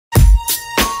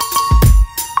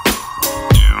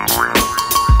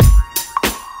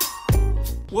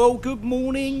Well, good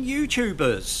morning,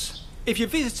 YouTubers. If you're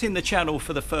visiting the channel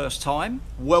for the first time,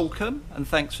 welcome and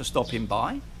thanks for stopping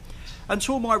by. And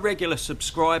to all my regular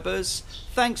subscribers,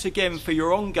 thanks again for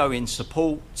your ongoing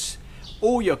support,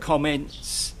 all your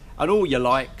comments and all your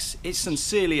likes. It's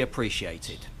sincerely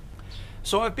appreciated.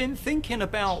 So I've been thinking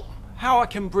about how I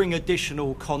can bring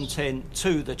additional content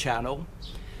to the channel.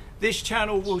 This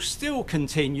channel will still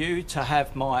continue to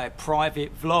have my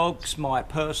private vlogs, my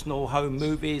personal home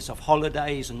movies of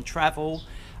holidays and travel,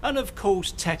 and of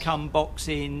course tech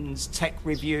unboxings, tech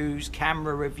reviews,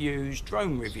 camera reviews,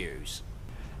 drone reviews.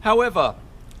 However,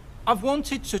 I've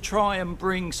wanted to try and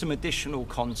bring some additional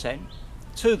content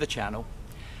to the channel,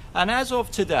 and as of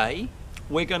today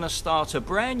we're going to start a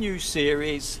brand new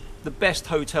series, The Best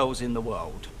Hotels in the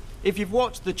World. If you've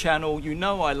watched the channel, you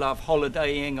know I love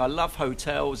holidaying, I love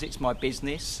hotels, it's my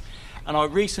business. And I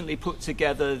recently put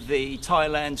together the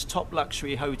Thailand's Top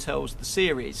Luxury Hotels, the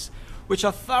series, which I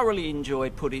thoroughly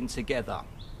enjoyed putting together.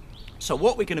 So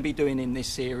what we're going to be doing in this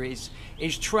series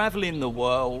is traveling the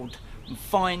world and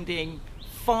finding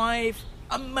 5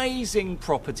 amazing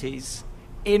properties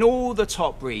in all the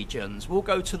top regions. We'll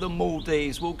go to the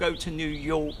Maldives, we'll go to New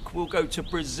York, we'll go to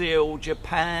Brazil,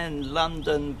 Japan,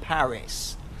 London,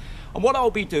 Paris. And what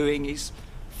I'll be doing is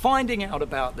finding out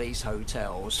about these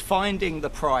hotels, finding the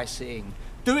pricing,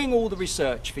 doing all the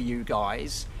research for you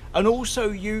guys, and also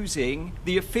using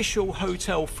the official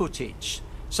hotel footage.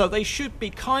 So they should be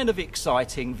kind of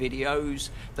exciting videos,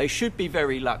 they should be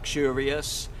very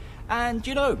luxurious. And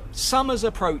you know, summer's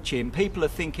approaching, people are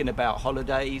thinking about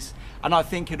holidays, and I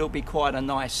think it'll be quite a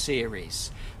nice series.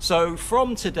 So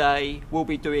from today, we'll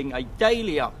be doing a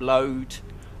daily upload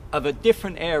of a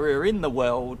different area in the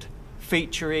world,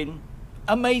 featuring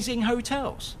amazing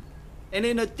hotels. And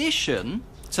in addition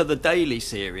to the daily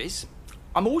series,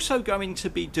 I'm also going to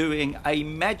be doing a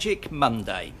Magic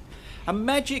Monday. A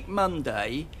Magic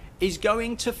Monday is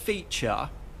going to feature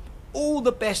all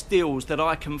the best deals that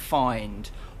I can find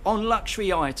on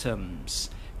luxury items,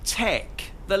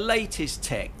 tech, the latest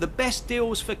tech, the best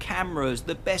deals for cameras,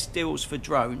 the best deals for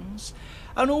drones,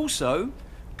 and also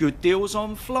good deals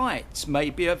on flights,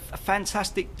 maybe a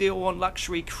fantastic deal on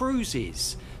luxury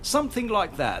cruises, something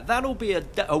like that. That'll be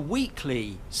a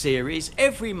weekly series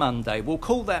every Monday. We'll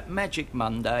call that Magic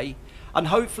Monday, and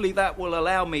hopefully that will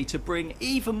allow me to bring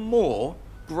even more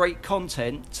great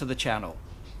content to the channel.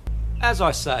 As I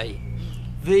say,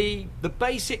 the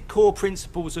basic core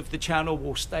principles of the channel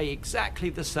will stay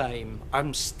exactly the same.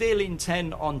 I'm still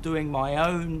intent on doing my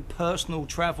own personal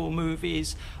travel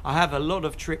movies. I have a lot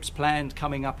of trips planned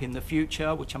coming up in the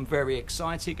future, which I'm very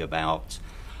excited about.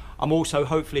 I'm also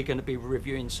hopefully going to be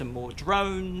reviewing some more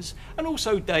drones, and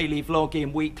also daily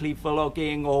vlogging, weekly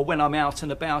vlogging, or when I'm out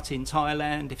and about in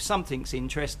Thailand, if something's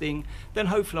interesting, then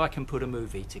hopefully I can put a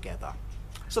movie together.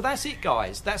 So that's it,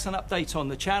 guys. That's an update on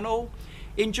the channel.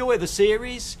 Enjoy the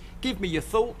series, give me your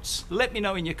thoughts, let me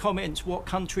know in your comments what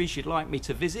countries you'd like me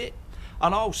to visit,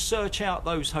 and I'll search out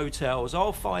those hotels.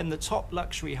 I'll find the top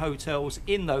luxury hotels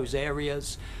in those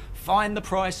areas, find the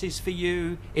prices for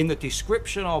you. In the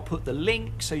description I'll put the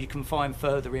link so you can find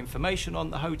further information on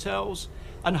the hotels,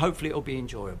 and hopefully it'll be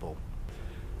enjoyable.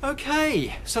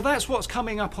 Okay, so that's what's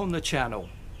coming up on the channel.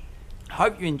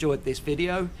 Hope you enjoyed this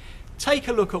video. Take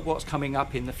a look at what's coming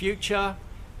up in the future,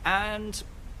 and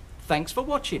thanks for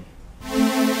watching.